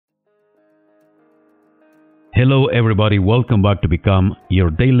Hello, everybody. Welcome back to Become Your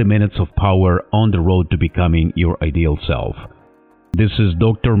Daily Minutes of Power on the road to becoming your ideal self. This is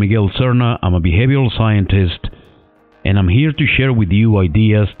Dr. Miguel Serna. I'm a behavioral scientist, and I'm here to share with you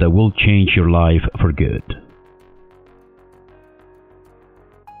ideas that will change your life for good.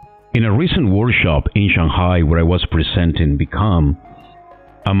 In a recent workshop in Shanghai where I was presenting Become,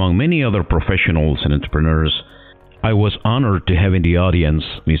 among many other professionals and entrepreneurs, I was honored to have in the audience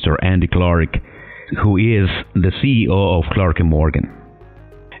Mr. Andy Clark, who is the CEO of Clark & Morgan.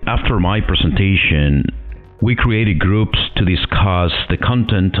 After my presentation, we created groups to discuss the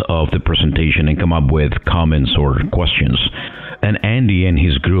content of the presentation and come up with comments or questions. And Andy and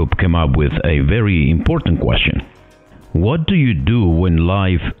his group came up with a very important question. What do you do when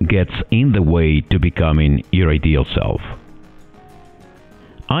life gets in the way to becoming your ideal self?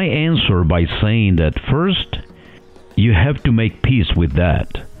 I answer by saying that first, you have to make peace with that,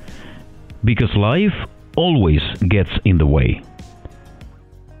 because life always gets in the way.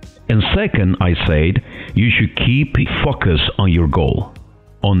 And second, I said, you should keep focus on your goal,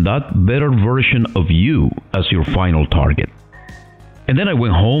 on that better version of you as your final target. And then I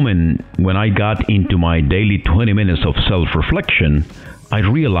went home, and when I got into my daily 20 minutes of self-reflection, I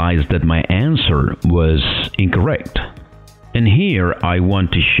realized that my answer was incorrect. And here I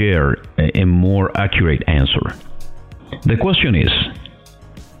want to share a more accurate answer. The question is,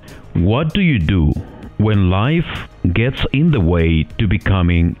 what do you do when life gets in the way to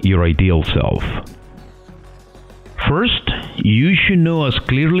becoming your ideal self? First, you should know as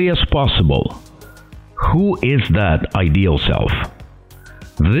clearly as possible who is that ideal self.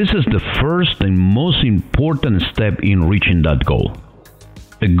 This is the first and most important step in reaching that goal.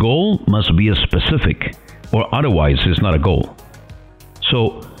 A goal must be specific, or otherwise it's not a goal.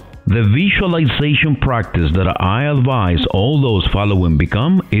 So, the visualization practice that I advise all those following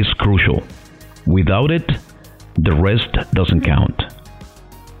Become is crucial. Without it, the rest doesn't count.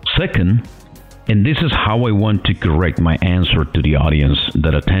 Second, and this is how I want to correct my answer to the audience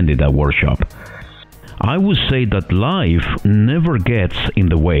that attended that workshop, I would say that life never gets in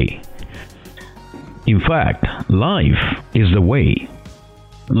the way. In fact, life is the way.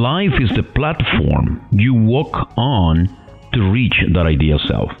 Life is the platform you walk on to reach that ideal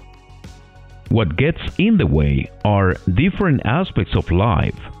self. What gets in the way are different aspects of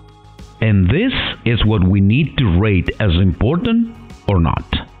life, and this is what we need to rate as important or not.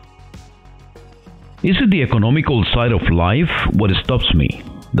 Is it the economical side of life what stops me?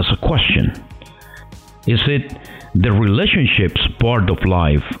 That's a question. Is it the relationships part of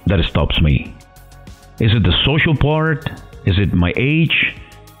life that stops me? Is it the social part? Is it my age,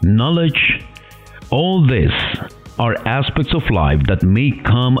 knowledge? All this are aspects of life that may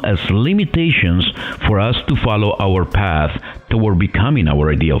come as limitations for us to follow our path toward becoming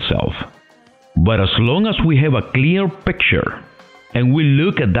our ideal self. But as long as we have a clear picture and we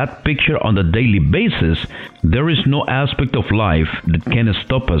look at that picture on a daily basis, there is no aspect of life that can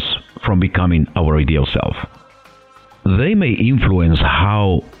stop us from becoming our ideal self. They may influence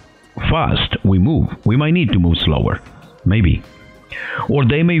how fast we move. We might need to move slower, maybe. Or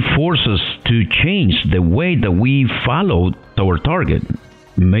they may force us to change the way that we follow our target.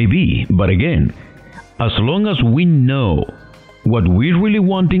 Maybe, but again, as long as we know what we really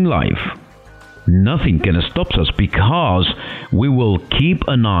want in life, nothing can stop us because we will keep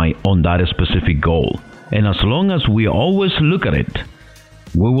an eye on that specific goal. And as long as we always look at it,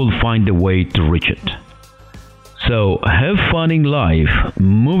 we will find a way to reach it. So have fun in life,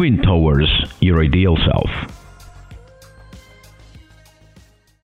 moving towards your ideal self.